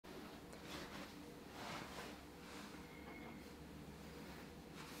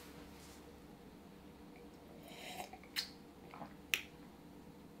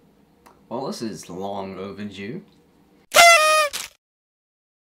Well, this is long overdue.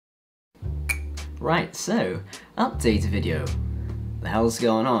 Right, so, update video. The hell's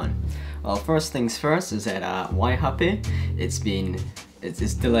going on? Well, first things first is that Waihape, it's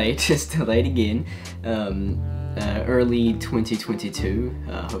delayed, it's delayed again. Early 2022,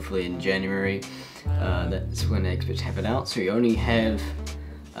 hopefully in January, that's when I expect to have it out. So you only have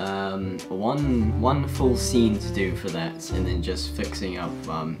one full scene to do for that, and then just fixing up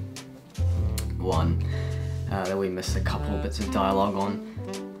one that we missed a couple bits of dialogue on.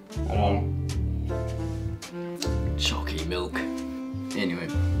 Chalky milk. Anyway,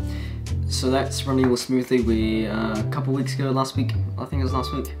 so that's running all smoothly. We a couple weeks ago, last week, I think it was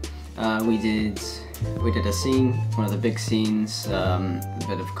last week, we did a scene, one of the big scenes, a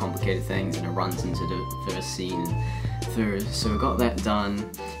bit of complicated things, and it runs into the first scene third. So we got that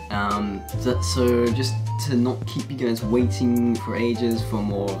done. So just to not keep you guys waiting for ages for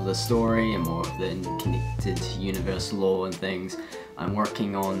more of the story and more of the connected universe lore and things, I'm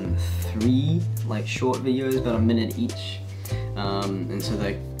working on 3 like short videos, about a minute each, and so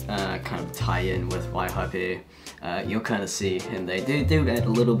they kind of tie in with Waihape. You'll kind of see, and they do add a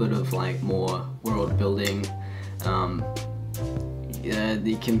little bit of like more world building.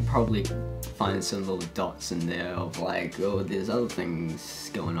 You can probably find some little dots in there of like, oh, there's other things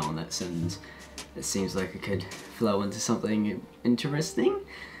going on that seems like it could flow into something interesting.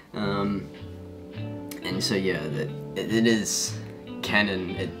 And so yeah, it is canon,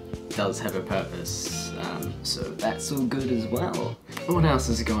 it does have a purpose, so that's all good as well. What else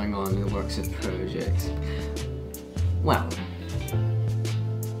is going on in the works of project? Well,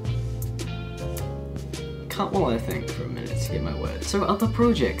 can't I think for a minute to get my words. So other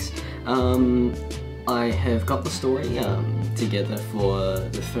projects, I have got the story together for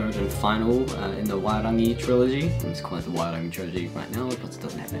the 3rd and final in the Wairangi trilogy. It's called the Wairangi trilogy right now, but it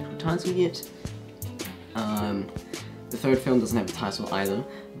doesn't have an actual title yet. The 3rd film doesn't have a title either,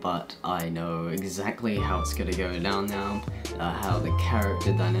 but I know exactly how it's gonna go down now, how the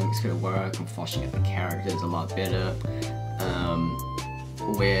character dynamics gonna work. I'm fleshing out the characters a lot better,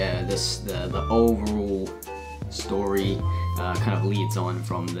 where the overall story kind of leads on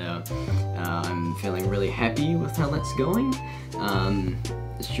from there. I'm feeling really happy with how that's going.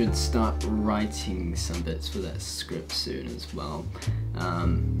 Should start writing some bits for that script soon as well.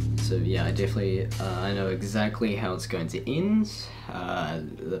 So yeah, I know exactly how it's going to end.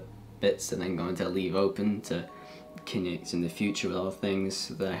 The bits that I'm going to leave open to connect in the future with other things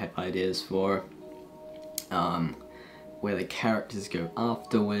that I have ideas for. Where the characters go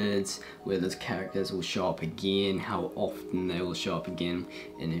afterwards, where those characters will show up again, how often they will show up again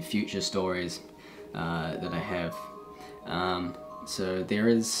in the future stories that I have. So there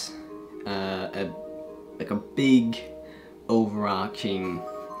is a big overarching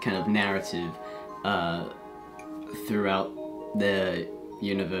kind of narrative throughout the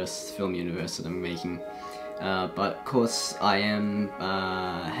film universe that I'm making. But of course I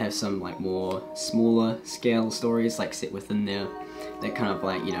have some like more smaller scale stories like sit within there that kind of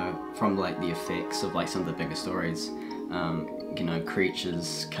like, you know, from like the effects of like some of the bigger stories, you know,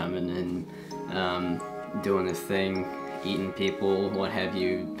 creatures coming and doing their thing, eating people, what have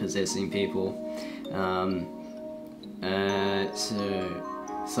you, possessing people. So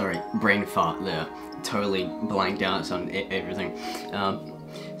sorry, brain fart there, totally blanked out on everything.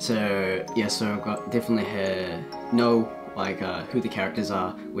 So yeah, so I've got definitely know like who the characters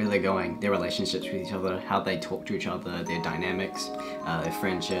are, where they're going, their relationships with each other, how they talk to each other, their dynamics, their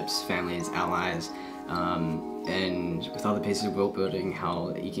friendships, families, allies, and with other pieces of world building, how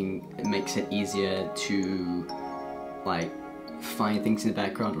it makes it easier to like find things in the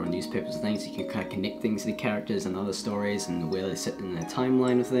background or in newspapers and things. You can kind of connect things to the characters and other stories and where they sit in the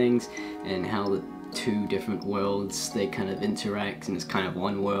timeline of things, and how the 2 different worlds they kind of interact, and it's kind of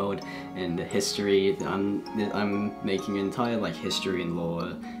one world. And the history, I'm making an entire like history and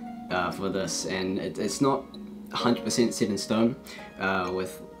lore for this, and it's not 100% set in stone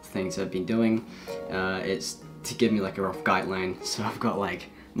with things I've been doing. It's to give me like a rough guideline, so I've got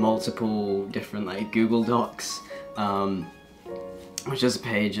like multiple different like Google Docs, which is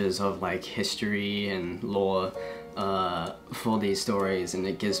pages of like history and lore for these stories, and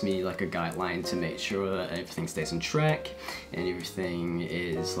it gives me like a guideline to make sure that everything stays on track and everything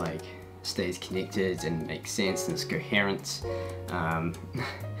is like stays connected and makes sense and it's coherent.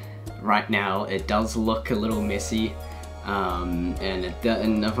 Right now it does look a little messy, and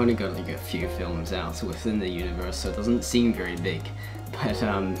I've only got like a few films out within the universe, so it doesn't seem very big, but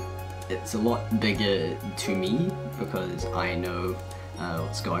it's a lot bigger to me because I know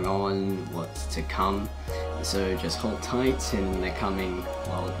what's going on, what's to come. So just hold tight in the coming,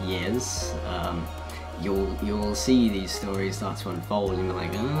 well, years. You'll see these stories start to unfold and be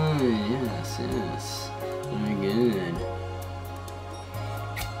like, oh yes, very good.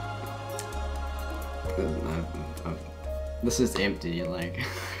 This is empty, like.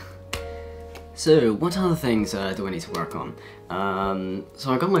 So, what other things do I need to work on?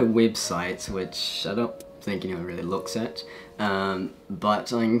 So I got my website, which I don't think anyone really looks at, but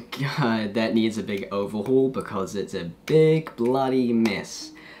that needs a big overhaul because it's a big bloody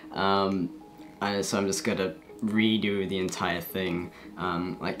mess. So I'm just gonna redo the entire thing,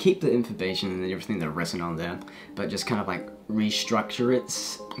 like keep the information and everything that's written on there, but just kind of like restructure it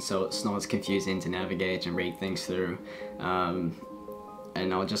so it's not as confusing to navigate and read things through.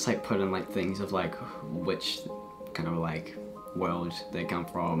 And I'll just like put in like things of like which kind of like world they come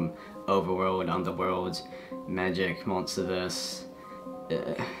from: overworld, underworld, magic, monsterverse.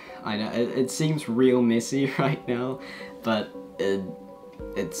 I know it seems real messy right now, but it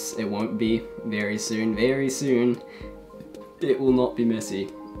won't be very soon. Very soon, it will not be messy.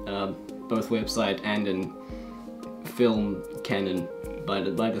 Both website and in film canon. By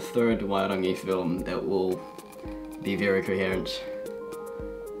the third Wairangi film, it will be very coherent.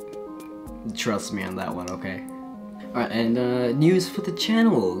 Trust me on that one, okay? Alright, and news for the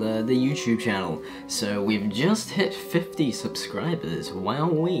channel, the YouTube channel. So we've just hit 50 subscribers.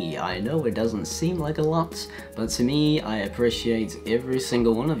 Wowee! I know it doesn't seem like a lot, but to me, I appreciate every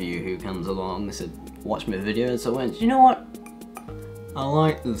single one of you who comes along, so watch my videos and went, you know what? I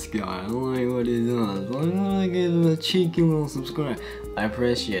like this guy, I like what he does, I'm gonna give him a cheeky little subscribe. I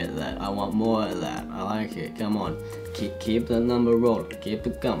appreciate that, I want more of that, I like it, come on. Keep the number rolling, keep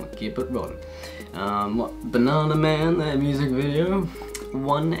it coming, keep it rolling. What, Banana Man, that music video,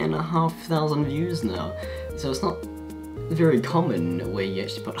 1,500 views now. So it's not very common where you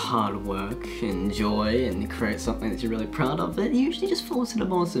actually put hard work and joy and create something that you're really proud of. It usually just falls to the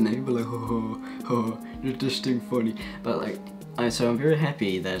bottom and people are like, oh, you're just too funny. But like, so I'm very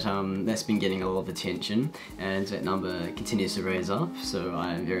happy that that's been getting a lot of attention and that number continues to raise up, so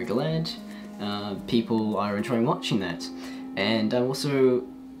I'm very glad people are enjoying watching that. And I'm also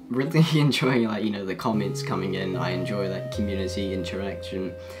really enjoying, like, you know, the comments coming in. I enjoy that community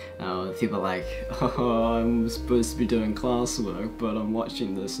interaction. People are like, oh, I'm supposed to be doing classwork, but I'm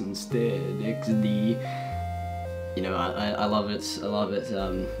watching this instead, XD. You know, I love it, I love it.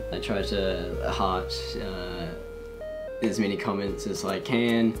 I try to heart as many comments as I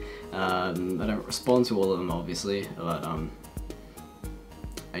can. I don't respond to all of them, obviously, but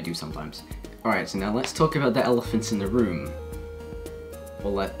I do sometimes. Alright, so now let's talk about the elephants in the room.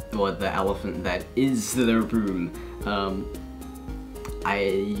 Or the elephant that is the room.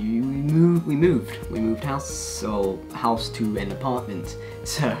 We moved house to an apartment.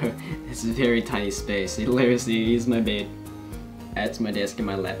 So it's a very tiny space. It literally is my bed. That's my desk and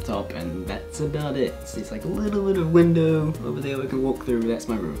my laptop, and that's about it. So it's like a little bit of window over there we can walk through. That's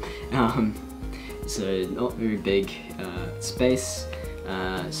my room. So not very big space.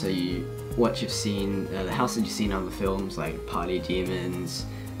 So what you've seen, the house that you've seen on the films, like Party Demons,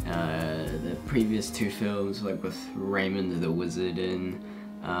 the previous two films, like with Raymond the Wizard and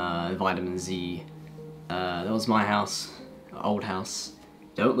Vitamin Z. That was my house, old house.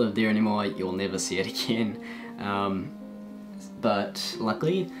 Don't live there anymore. You'll never see it again. But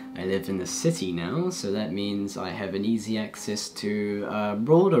luckily, I live in the city now, so that means I have an easy access to a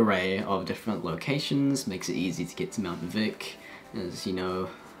broad array of different locations. Makes it easy to get to Mount Vic, as you know.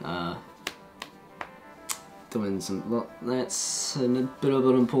 Doing some, well, that's a bit of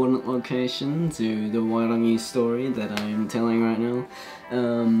an important location to the Wairangi story that I'm telling right now.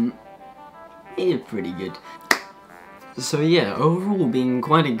 Yeah, pretty good. So yeah, overall being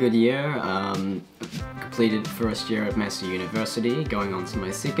quite a good year. Completed first year at Massey University, going on to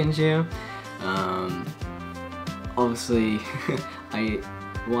my second year. Obviously,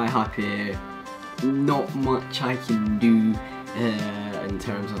 Waihape, not much I can do in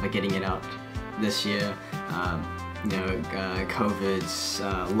terms of getting it out this year. You know, COVID's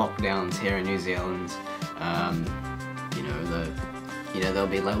lockdowns here in New Zealand. You know, they'll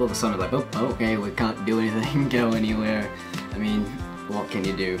be like, all of a sudden like, oh, okay, we can't do anything, go anywhere. I mean, what can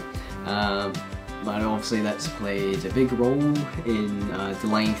you do? But obviously that's played a big role in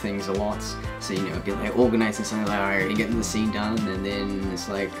delaying things a lot. So, you know, if you're like organizing something like, alright, you're getting the scene done, and then it's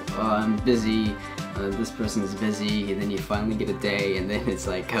like, oh, I'm busy, this person's busy, and then you finally get a day, and then it's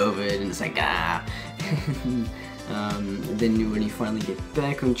like COVID, and it's like, ah. Then when you finally get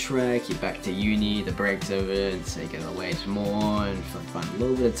back on track, you're back to uni, the break's over, and so you gotta wait more and find a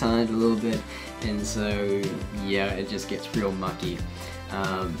little bit of time, a little bit, and so yeah, it just gets real mucky.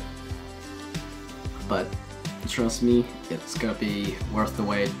 But trust me, it's gonna be worth the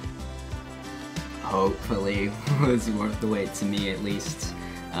wait. Hopefully, it's worth the wait to me at least.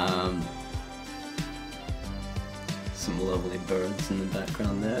 Some lovely birds in the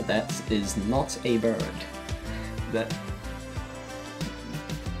background there. That is not a bird. That.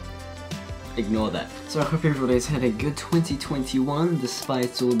 Ignore that. So I hope everybody's had a good 2021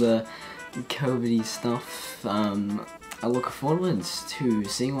 despite all the COVID-y stuff. I look forward to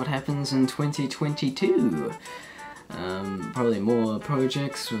seeing what happens in 2022. Probably more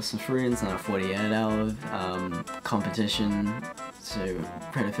projects with some friends and a 48-hour competition, so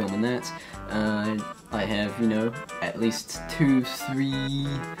try to film in that. I have, you know, at least 2-3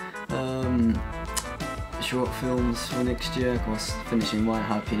 short films for next year. Of course, finishing White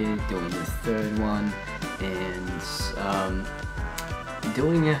Hot here, doing the third one, and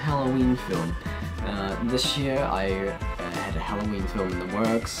doing a Halloween film. This year I had a Halloween film in the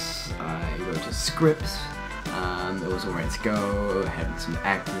works. I wrote a script. It was all ready to go. Having some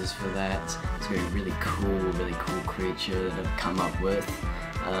actors for that. It's going to be really cool creature that I've come up with.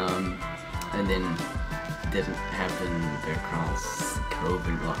 And then didn't happen because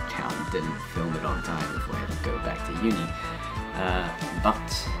COVID lockdown, didn't film it on time before I had to go back to uni. But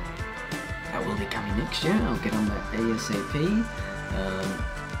that will be coming next year. I'll get on that ASAP.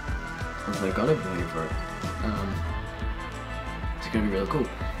 Also I got everything for it. It's gonna be really cool.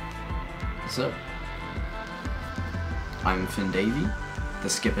 So, I'm Finn Davey, the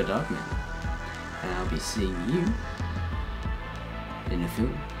Skipper Dogman, and I'll be seeing you in a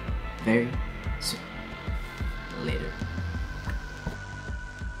film very soon. Later.